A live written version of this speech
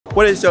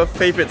what is your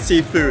favorite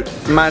seafood?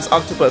 Mine's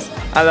octopus.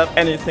 I love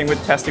anything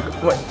with tentacles.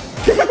 What?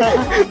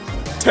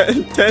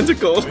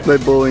 Tentacles. They're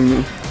bullying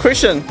me.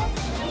 Christian,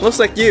 looks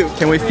like you.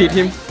 Can we feed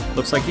him?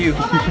 Looks like you.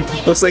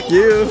 Looks like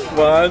you.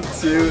 1,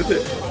 2, 3.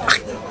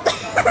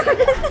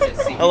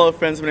 Hello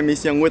friends, my name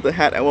is Young with the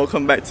hat and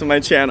welcome back to my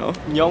channel.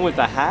 Young with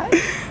the hat?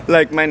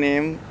 Like my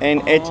name,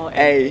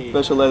 N-H-A,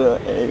 special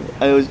letter A.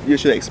 I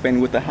usually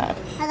explain with the hat.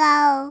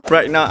 Hello.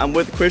 Right now I'm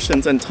with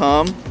Christian and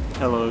Tom.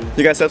 Hello.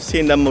 You guys have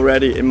seen them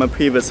already in my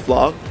previous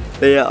vlog.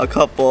 They are a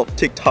couple of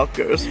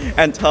TikTokers.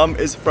 And Tom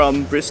is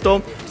from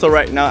Bristol. So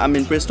right now I'm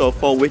in Bristol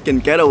for a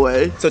weekend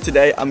getaway. So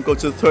today I'm going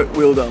to third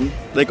wheel them.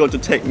 They're going to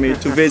take me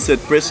to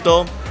visit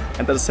Bristol.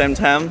 And at the same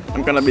time,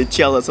 I'm gonna be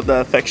jealous of their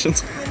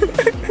affections.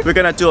 We're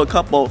gonna do a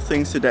couple of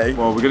things today.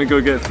 Well, we're gonna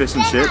go get fish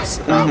and chips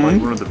at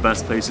like one of the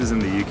best places in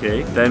the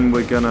UK. Then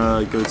we're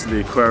gonna go to the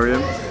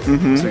aquarium.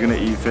 So we're gonna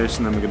eat fish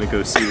and then we're gonna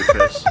go see the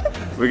fish.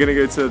 We're gonna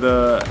go to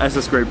the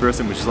SS Great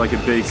Britain, which is like a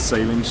big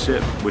sailing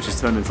ship, which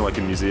is turned into like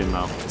a museum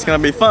now. It's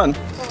gonna be fun.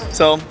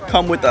 So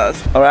come with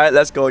us. All right,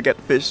 let's go get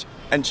fish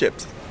and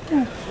chips.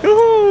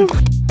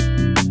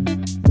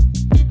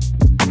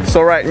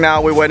 So right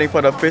now we're waiting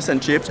for the fish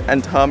and chips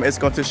and Tom is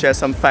going to share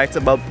some facts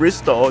about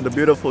Bristol, the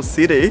beautiful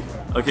city.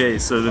 Okay,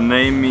 so the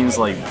name means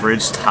like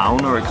bridge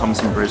town, or it comes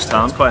from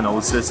Bridgetown. It's quite an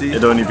old city.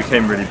 It only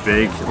became really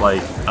big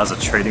like as a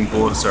trading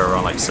port, so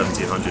around like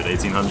 1700,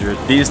 1800.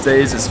 These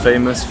days it's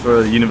famous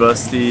for the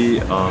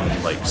university,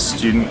 like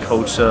student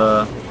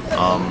culture,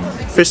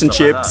 fish and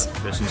chips. Like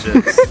fish and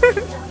chips.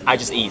 I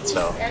just eat,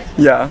 so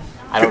Yeah.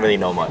 I don't really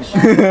know much.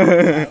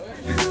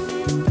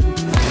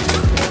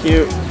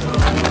 Cute.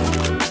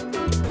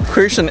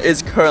 Christian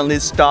is currently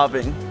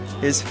starving.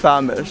 He's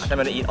famished. I'm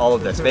gonna eat all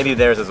of this. Maybe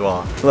theirs as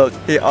well. Look,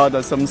 he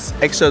ordered some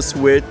extra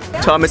sweet.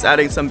 Tom is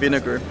adding some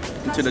vinegar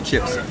into the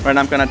chips. Right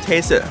now I'm gonna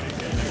taste it.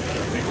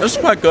 It's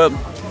quite good.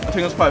 I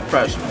think it's quite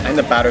fresh. And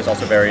the batter's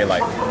also very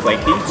like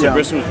flaky. So Yeah.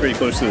 Bristol was pretty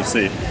close to the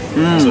sea,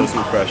 so it's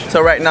all fresh.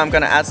 So right now I'm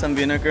gonna add some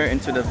vinegar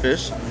into the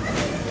fish.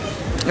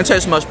 It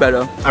tastes much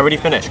better. I already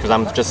finished because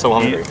I'm just so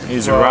hungry.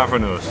 He's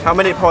ravenous. How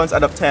many points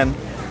out of 10?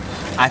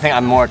 I think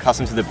I'm more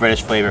accustomed to the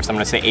British flavor, so I'm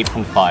gonna say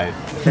 8.5.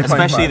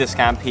 Especially the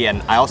scampi,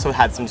 and I also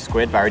had some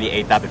squid, but I already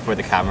ate that before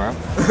the camera.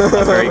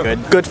 That's very good.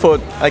 Good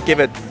food. I give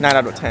it 9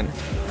 out of 10.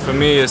 For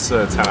me, it's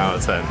a 10 out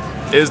of 10.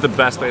 It is the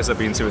best place I've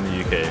been to in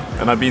the UK,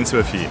 and I've been to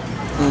a few.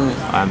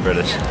 I'm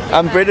British.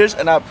 I'm British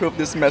and I approve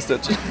this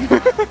message.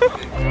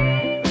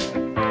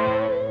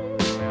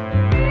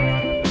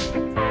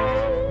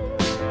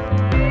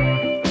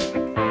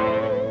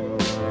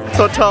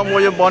 So Tom, were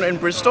you born in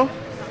Bristol?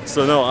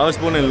 So no, I was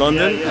born in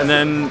London, and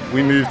then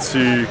we moved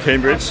to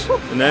Cambridge,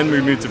 and then we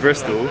moved to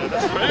Bristol,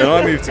 then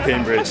I moved to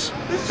Cambridge,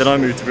 then I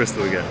moved to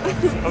Bristol again.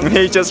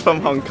 He's just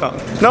from Hong Kong.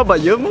 No,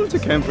 but you moved to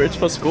Cambridge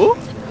for school?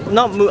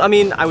 I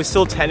mean, I was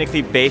still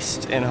technically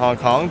based in Hong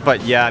Kong,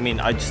 but yeah, I mean,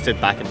 I just did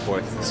back and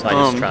forth, so I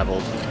just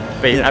traveled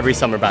every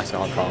summer back to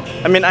Hong Kong.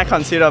 I mean, I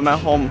consider my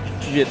home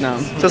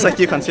Vietnam, just like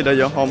you consider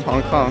your home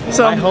Hong Kong.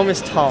 So my home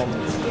is Tom.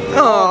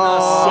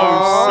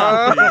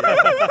 Aww.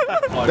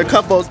 The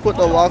couples put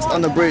the logs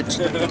on the bridge.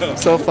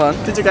 So fun.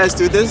 Did you guys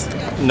do this? No, Did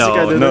you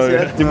guys do no. this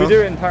yet? Did we do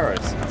it in Paris?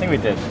 I think we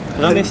did.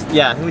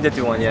 Yeah, I think we did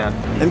do one, yeah.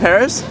 In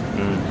Paris?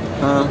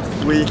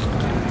 We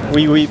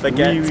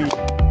baguette.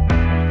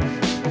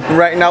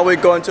 Right now we're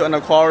going to an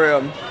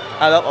aquarium.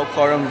 I love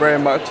aquarium very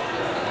much.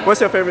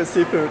 What's your favorite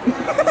seafood?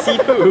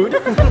 Seafood?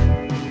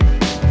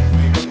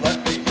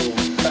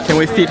 Can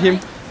we feed him?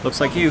 Looks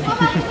like you.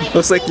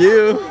 Looks like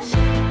you.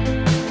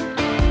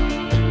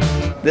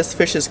 This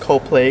fish is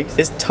called plague.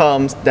 It's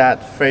Tom's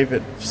dad's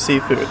favorite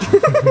seafood.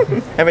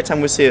 Every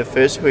time we see a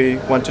fish, we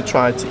want to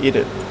try to eat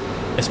it.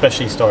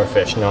 Especially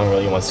starfish. No one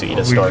really wants to eat a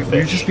We've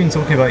starfish. just been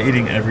talking about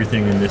eating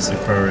everything in this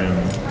aquarium.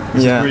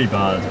 This Yeah. is really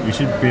bad. We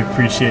should be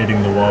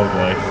appreciating the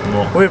wildlife,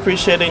 not... We're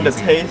appreciating the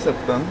taste of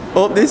them.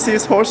 Oh, these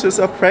seahorses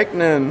are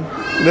pregnant.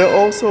 They're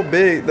all so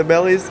big. The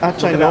bellies are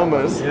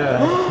ginormous.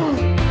 Yeah.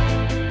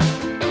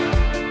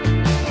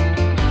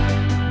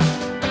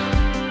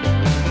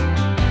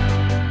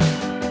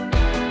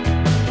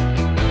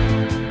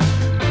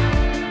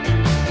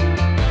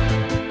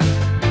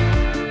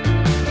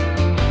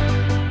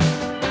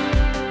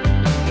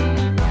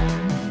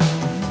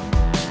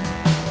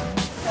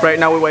 Right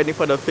now we're waiting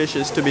for the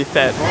fishes to be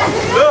fed.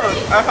 Look,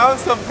 I found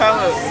some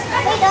pellets.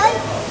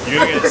 You're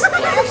gonna get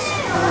splashed.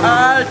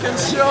 I can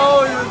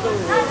show you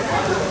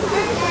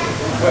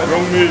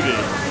Wrong movie.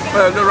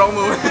 the wrong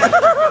movie.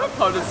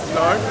 How to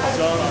start.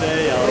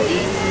 Someday I'll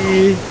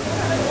be...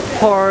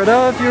 Part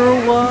of your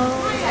world.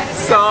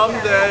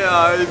 Someday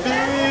I'll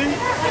be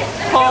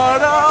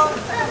part of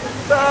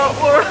the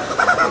world.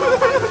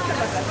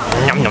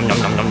 Yum, yum, yum,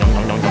 yum, yum, yum,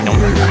 yum, yum,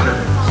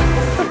 yum.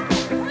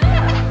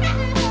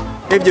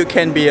 If you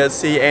can be a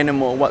sea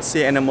animal, what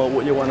sea animal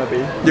would you want to be?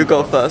 You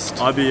go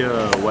first. I'd be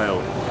a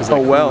whale. A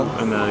whale?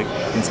 And they're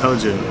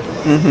intelligent,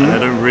 and they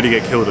don't really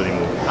get killed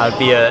anymore. I'd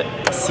be a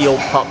seal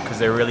pup because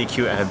they're really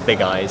cute and have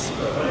big eyes.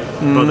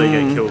 But they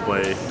get killed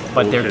by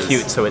But they're orcas.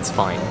 cute, so it's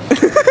fine.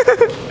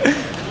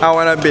 I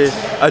want to be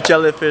a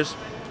jellyfish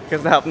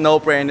because they have no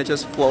brain, they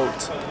just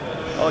float.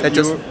 Oh, They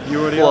just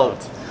you already float.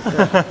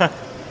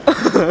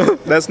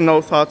 There's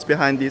no thoughts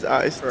behind these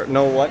eyes.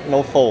 No what?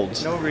 No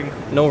folds. No ring.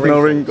 No No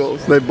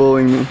wrinkles. They're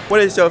bullying me.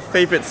 What is your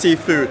favorite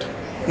seafood?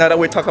 Now that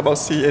we talk about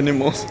sea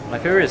animals. My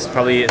favorite is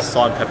probably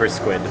salt and pepper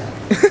squid.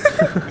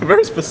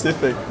 Very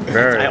specific.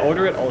 I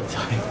order it all the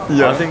time.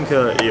 Yeah. I think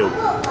eel.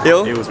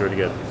 Eel? Eel's really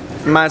good.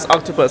 Mine's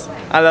octopus.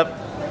 I love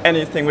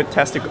anything with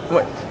testicle.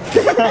 What?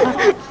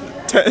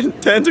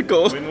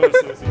 Tentacles.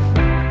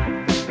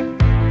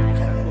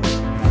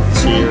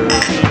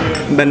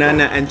 Cheers.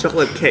 Banana and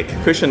chocolate cake.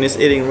 Christian is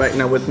eating right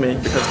now with me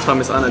because Tom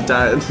is on a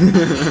diet.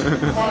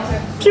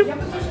 Cute.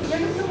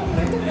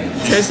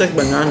 Tastes like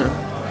banana.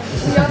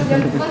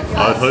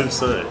 I'd hope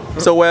so.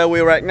 So where are we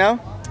right now?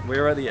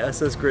 We're at the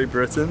SS Great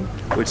Britain,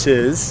 which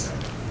is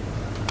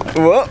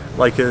What?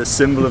 like a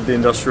symbol of the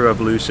Industrial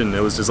Revolution.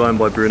 It was designed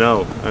by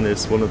Brunel, and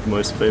it's one of the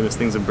most famous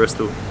things in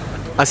Bristol.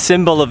 A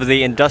symbol of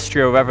the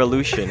Industrial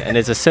Revolution, and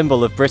is a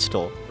symbol of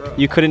Bristol.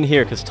 You couldn't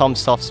hear because Tom's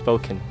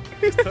soft-spoken.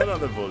 Turn up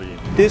the volume.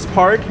 This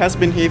park has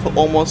been here for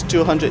almost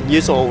 200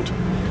 years old.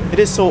 It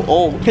is so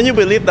old. Can you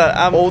believe that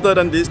I'm older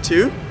than these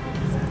two?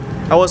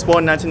 I was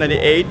born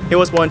 1998, he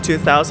was born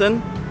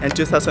 2000 and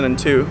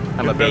 2002.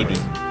 I'm a baby.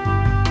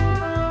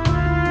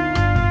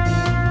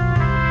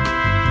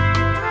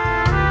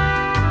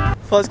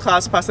 First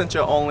class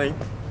passenger only.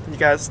 You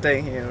guys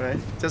staying here, right?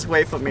 Just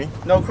wait for me.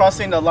 No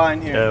crossing the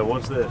line here. Yeah,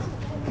 what's this?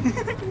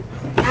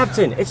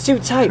 Captain, it's too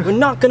tight. We're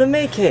not gonna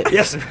make it.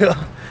 Yes, we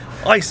are.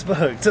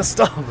 Iceberg to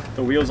stop.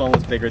 The wheel's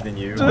almost bigger than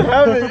you.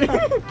 Heavy.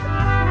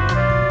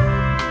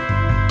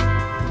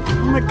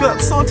 Oh my god,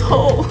 so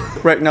tall.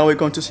 Right now we're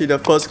going to see the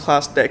first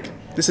class deck.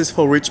 This is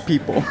for rich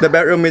people. The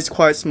bedroom is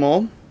quite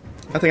small.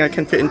 I think I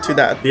can fit into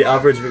that. The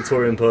average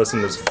Victorian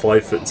person was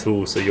 5 foot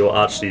tall, so you're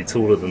actually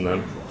taller than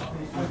them.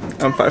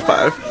 I'm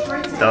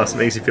 5'5". That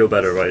makes you feel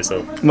better about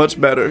yourself.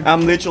 Much better.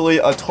 I'm literally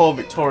a tall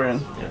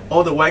Victorian.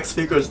 All the wax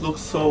figures look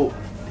so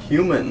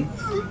human.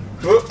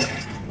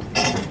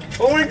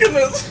 Oh my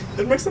goodness!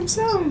 It makes some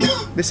sound.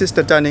 This is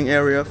the dining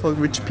area for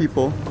rich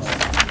people.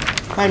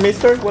 Hi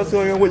mister, what's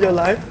going on with your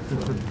life?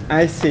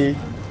 I see.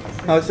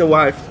 How's your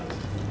wife?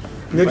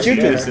 No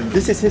children.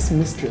 This is his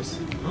mistress.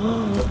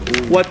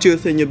 What do you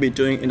think you'll be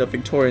doing in the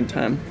Victorian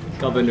time?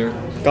 Governor.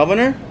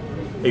 Governor?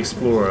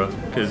 Explorer,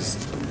 because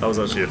that was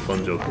actually a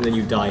fun job. And then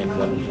you die in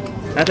one.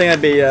 I think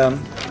I'd be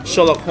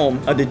Sherlock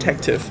Holmes, a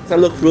detective. I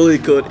look really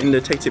good in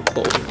detective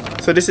clothes.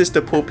 So this is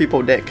the poor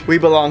people deck. We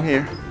belong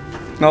here.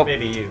 Nope.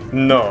 Maybe you.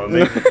 No,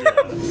 maybe.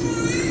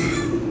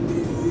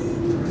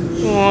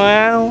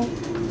 Wow.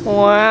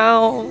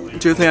 Wow.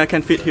 Do you think I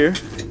can fit here?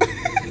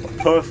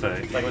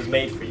 Perfect. Like it was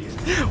made for you.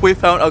 We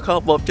found a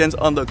couple of chains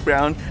on the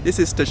ground. This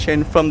is the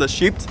chain from the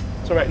ship.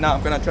 So right now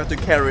I'm gonna try to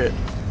carry it.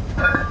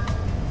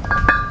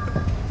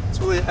 It's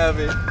really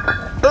heavy.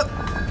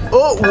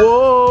 Oh,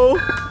 whoa.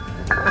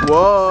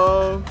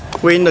 Whoa.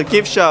 We're in the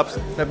gift shops.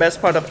 The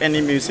best part of any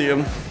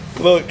museum.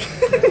 Look.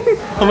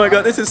 Oh my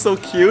god, this is so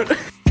cute.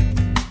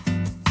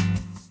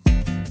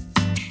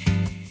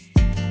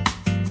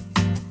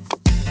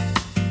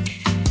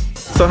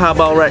 So how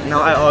about right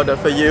now I order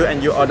for you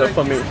and you order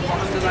for me?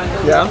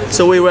 Yeah?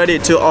 So we're ready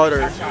to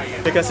order.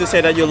 Because you say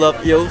that you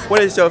love eels.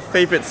 What is your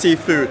favorite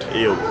seafood?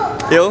 Eel.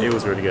 Eel? Eel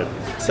was really good.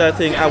 So I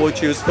think I will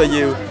choose for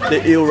you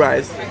the eel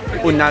rice.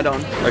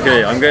 Unadon.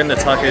 Okay, I'm getting the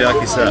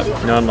takoyaki set.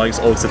 Nan likes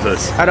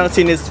octopus. I don't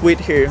see any sweet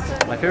here.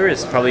 My favorite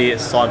is probably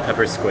salt and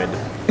pepper squid.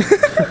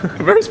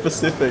 Very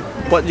specific.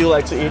 What do you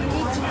like to eat?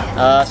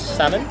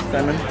 Salmon?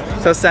 Salmon.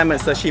 So salmon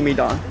sashimi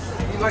don.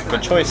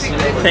 Good choice.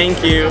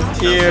 Thank you.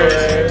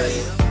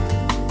 Cheers.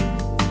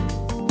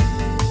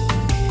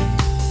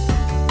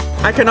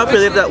 I cannot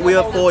believe that we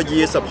are 4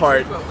 years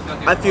apart.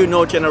 I feel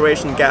no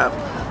generation gap.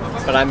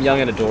 But I'm young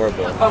and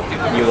adorable.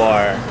 You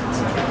are.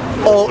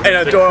 Old and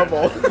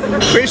adorable.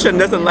 Christian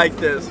doesn't like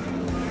this.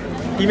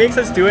 He makes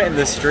us do it in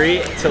the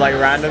street to like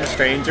random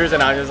strangers,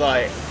 and I'm just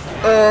like,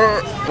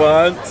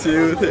 1,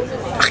 2, 3.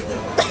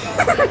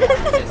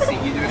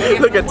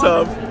 Look at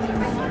Tom.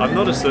 I'm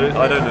not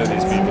I don't know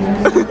these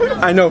people.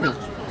 I know him.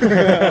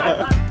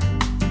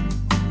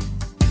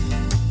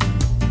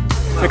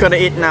 We're gonna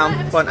eat now.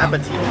 Bon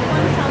appetit.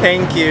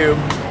 Thank you.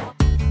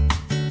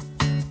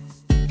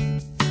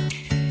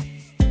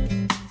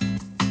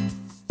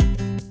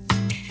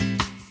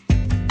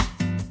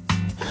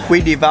 We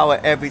devour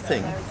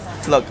everything.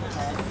 Look,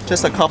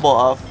 just a couple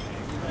of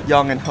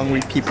young and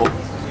hungry people.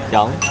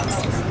 young.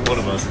 One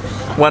of us.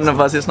 One of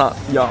us is not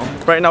young.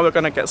 Right now we're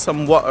gonna get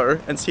some water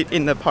and sit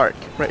in the park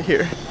right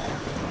here.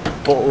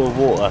 Bottle of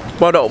water.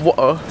 Bottle of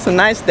water. It's a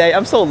nice day.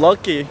 I'm so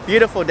lucky.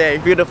 Beautiful day.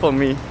 Beautiful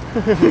me.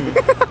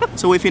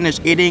 So we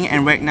finished eating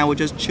and right now we're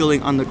just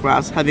chilling on the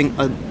grass having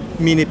a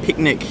mini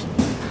picnic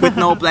with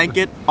no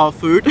blanket or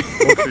food.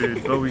 No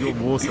food, but we got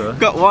water.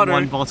 Got water.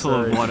 One bottle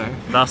of water.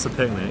 That's a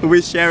picnic.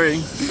 We're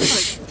sharing.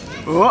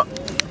 Oh.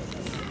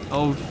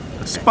 Oh.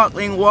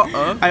 Sparkling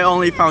water. I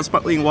only found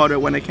sparkling water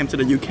when I came to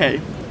the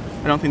UK.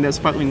 I don't think there's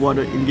sparkling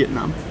water in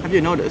Vietnam. Have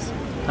you noticed?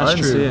 I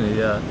didn't see any,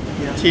 yeah.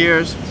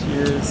 Cheers.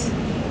 Cheers.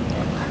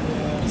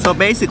 So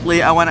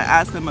basically, I want to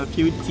ask them a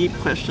few deep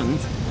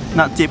questions.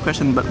 Not deep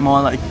questions, but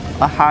more like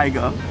a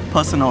higher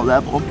personal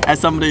level. As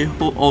somebody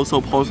who also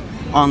posts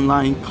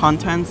online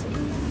content,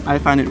 I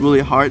find it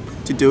really hard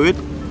to do it.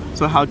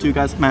 So how do you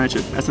guys manage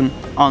it as an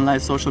online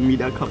social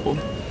media couple?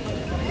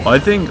 I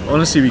think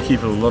honestly we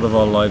keep a lot of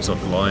our lives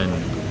offline.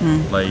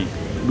 Like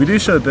we do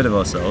show a bit of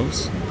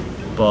ourselves,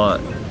 but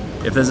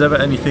if there's ever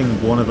anything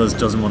one of us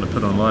doesn't want to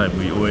put online,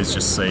 we always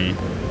just say,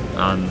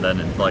 and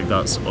then like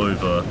that's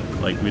over.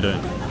 Like we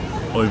don't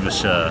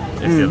overshare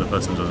if the other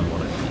person doesn't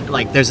want it.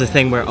 Like there's a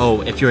thing where,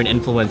 oh, if you're an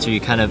influencer, you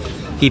kind of,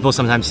 people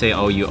sometimes say,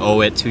 oh, you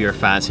owe it to your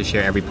fans to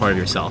share every part of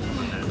yourself.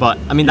 But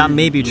I mean, that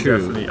may be true.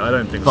 Definitely, I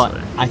don't think but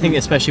so. I think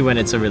especially when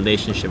it's a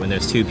relationship, when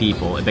there's two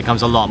people, it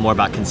becomes a lot more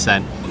about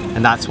consent.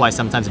 And that's why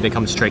sometimes it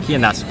becomes tricky,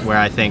 and that's where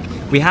I think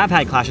we have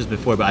had clashes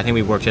before, but I think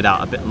we worked it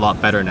out a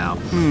lot better now.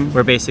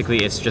 Where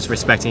basically it's just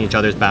respecting each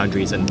other's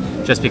boundaries, and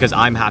just because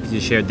I'm happy to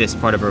share this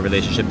part of our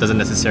relationship doesn't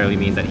necessarily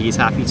mean that he's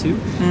happy to,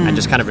 and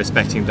just kind of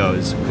respecting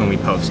those when we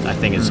post, I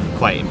think is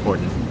quite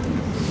important.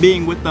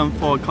 Being with them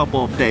for a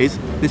couple of days,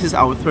 this is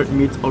our third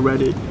meet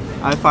already.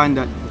 I find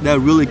that they're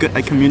really good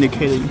at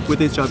communicating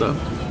with each other.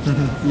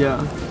 Yeah,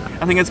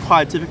 I think it's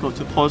quite difficult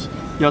to post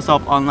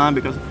yourself online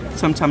because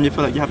sometimes you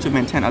feel like you have to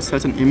maintain a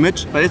certain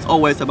image, but it's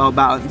always about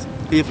balance.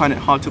 If you find it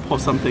hard to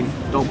post something,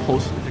 don't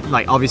post.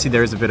 Like obviously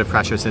there is a bit of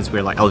pressure since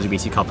we're like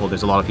LGBT couple.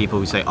 There's a lot of people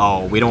who say,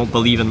 oh, we don't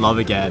believe in love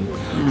again,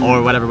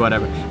 or whatever.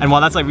 And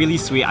while that's like really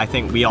sweet, I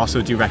think we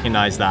also do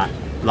recognize that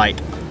like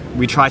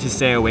we try to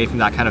stay away from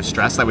that kind of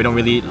stress. Like we don't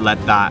really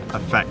let that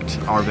affect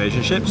our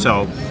relationship.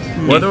 So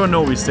whether or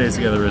not we stay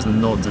together is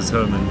not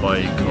determined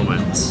by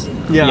comments.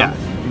 Yeah.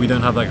 We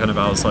don't have that kind of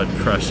outside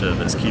pressure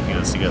that's keeping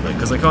us together.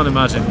 Because I can't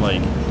imagine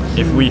like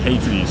if we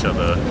hated each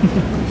other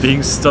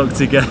being stuck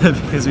together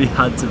because we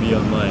had to be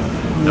online.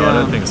 No, I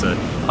don't think so.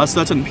 A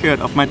certain period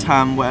of my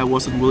time where I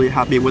wasn't really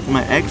happy with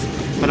my ex,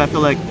 but I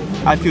feel like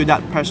I feel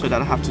that pressure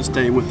that I have to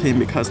stay with him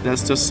because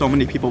there's just so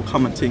many people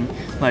commenting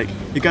like,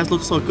 you guys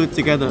look so good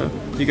together,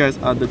 you guys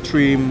are the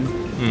dream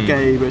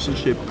gay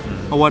relationship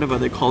or whatever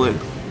they call it,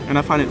 and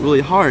I find it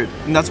really hard,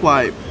 and that's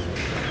why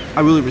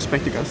I really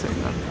respect you guys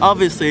saying that.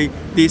 Obviously,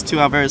 these two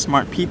are very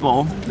smart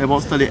people. They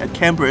both study at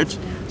Cambridge,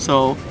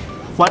 so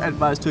what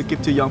advice do you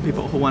give to young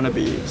people who want to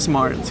be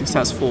smart and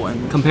successful?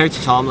 And compared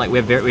to Tom, like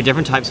we're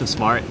different types of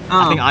smart.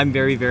 I think I'm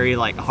very, very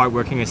like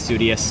hardworking and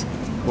studious,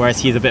 whereas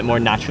he's a bit more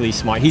naturally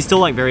smart. He's still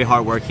like very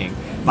hardworking,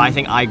 but I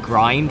think I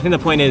grind. I think the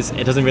point is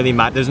it doesn't really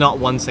matter. There's not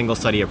one single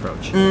study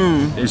approach.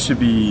 It should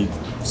be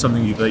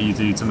something that you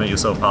do to make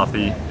yourself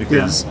happy,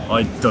 because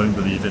I don't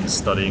believe in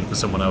studying for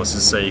someone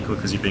else's sake or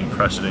because you're being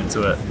pressured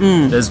into it.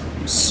 There's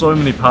so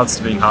many paths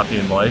to being happy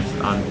in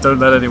life, and don't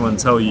let anyone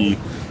tell you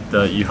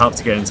that you have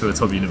to get into a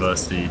top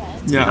university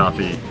to be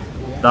happy.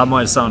 That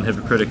might sound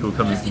hypocritical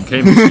coming from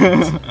Cambridge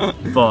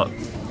students, but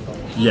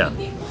yeah.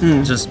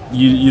 Just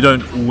you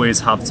don't always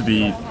have to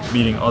be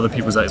meeting other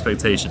people's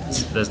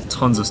expectations. There's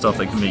tons of stuff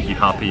that can make you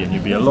happy, and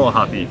you'd be a lot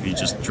happy if you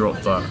just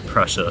drop that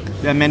pressure.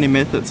 There are many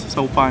methods,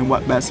 so find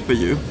what best for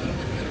you.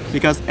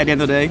 Because at the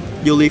end of the day,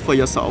 you live for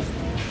yourself,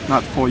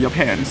 not for your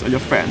parents or your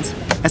friends.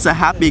 As a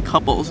happy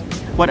couple,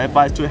 what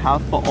advice do you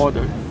have for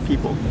other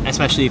people?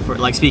 Especially for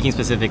like speaking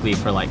specifically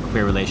for like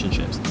queer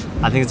relationships,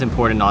 I think it's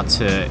important not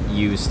to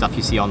use stuff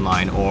you see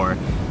online or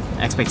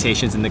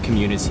expectations in the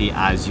community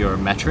as your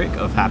metric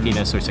of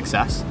happiness or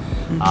success.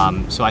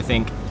 So I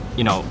think,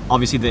 you know,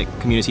 obviously the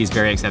community is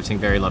very accepting,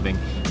 very loving,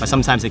 but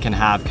sometimes it can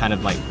have kind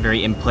of like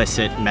very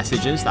implicit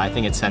messages that I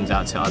think it sends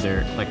out to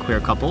other like queer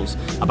couples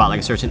about like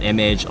a certain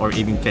image, or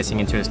even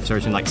fitting into a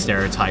certain like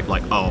stereotype,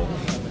 like, oh,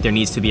 there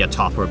needs to be a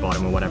top or a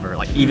bottom or whatever,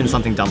 like even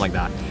something dumb like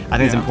that. I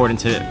think it's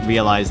important to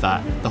realize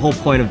that the whole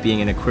point of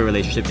being in a queer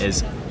relationship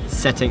is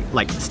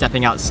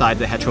stepping outside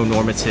the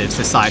heteronormative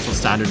societal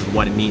standard of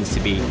what it means to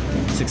be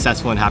a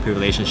successful and happy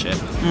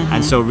relationship.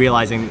 And so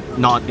realizing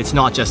it's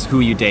not just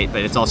who you date,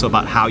 but it's also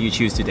about how you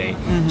choose to date.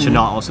 Should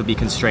not also be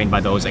constrained by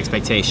those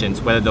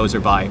expectations, whether those are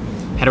by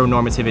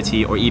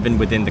heteronormativity or even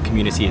within the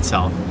community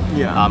itself.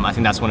 I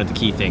think that's one of the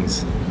key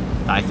things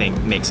that I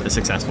think makes a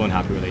successful and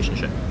happy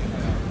relationship.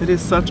 It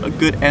is such a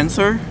good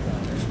answer.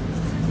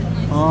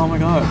 Oh my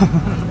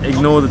god.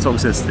 Ignore the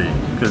toxicity,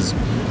 because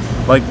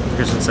like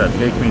Christian said, the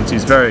gay community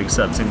is very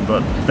accepting,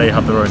 but they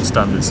have their own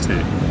standards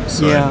too.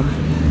 So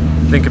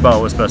think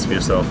about what's best for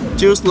yourself.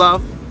 Choose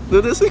love.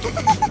 Do this.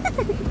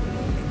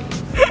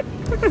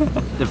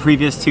 The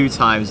previous two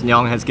times,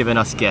 Nhân has given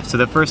us gifts. So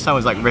the first time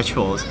was like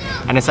rituals,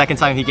 and the second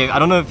time he gave, I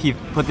don't know if he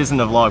put this in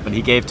the vlog, but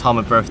he gave Tom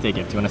a birthday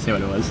gift. Do you want to say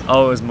what it was?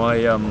 Oh, it was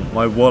my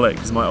my wallet,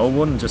 because my old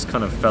one just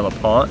kind of fell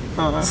apart.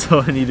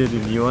 So I needed a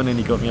new one, and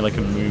he got me like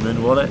a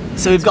Moomin wallet.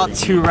 So we've got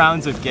 2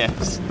 rounds of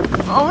gifts.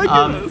 Oh my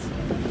goodness.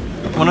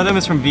 One of them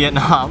is from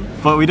Vietnam,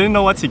 but we didn't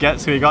know what to get,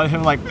 so we got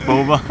him like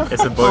boba.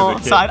 It's a boba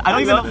kit. So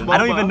I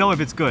don't even know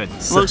if it's good.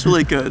 It looks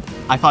really good.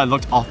 I thought it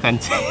looked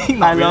authentic.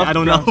 I love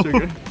brown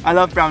sugar. I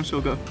love brown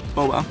sugar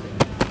boba.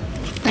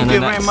 Thank you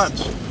very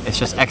much. It's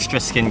just extra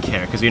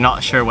skincare because we're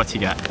not sure what to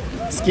get.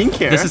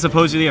 Skincare? This is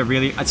supposedly a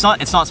really, it's not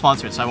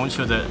sponsored, so I won't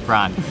show the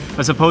brand.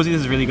 But supposedly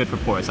this is really good for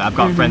pores. I've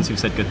got friends who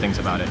said good things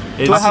about it.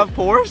 Do I have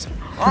pores? Do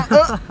I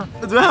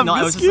have No,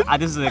 good it was skin? just,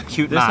 this is a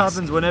cute This mask.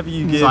 happens whenever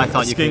you give So I a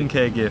thought you could-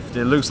 skincare gift.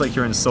 It looks like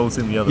you're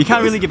insulting the other You can't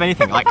person. really give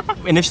anything. Like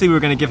initially we were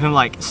gonna give him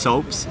like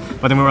soaps,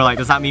 but then we were like,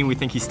 does that mean we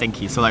think he's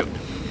stinky? So like,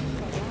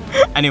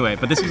 anyway,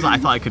 but this was, I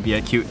thought it could be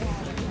a cute,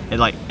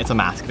 it's a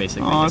mask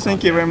basically. Oh,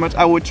 thank you very much.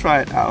 I would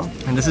try it out.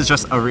 And this is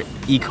just a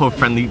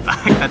eco-friendly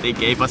bag that they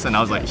gave us, and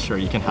I was like, sure,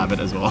 you can have it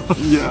as well.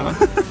 Yeah,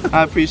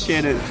 I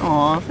appreciate it.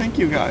 Oh, thank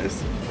you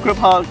guys. Group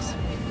hugs.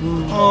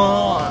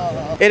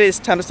 Aw. It is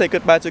time to say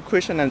goodbye to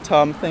Christian and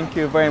Tom. Thank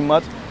you very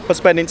much for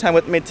spending time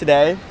with me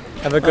today.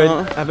 Have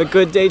a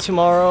good day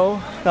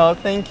tomorrow. No,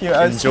 thank you.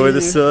 I'll Enjoy see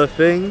the you.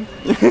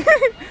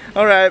 surfing.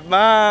 All right,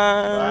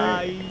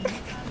 bye.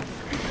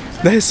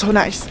 That is so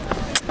nice.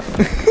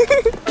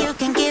 You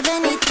can give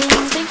anything,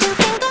 so you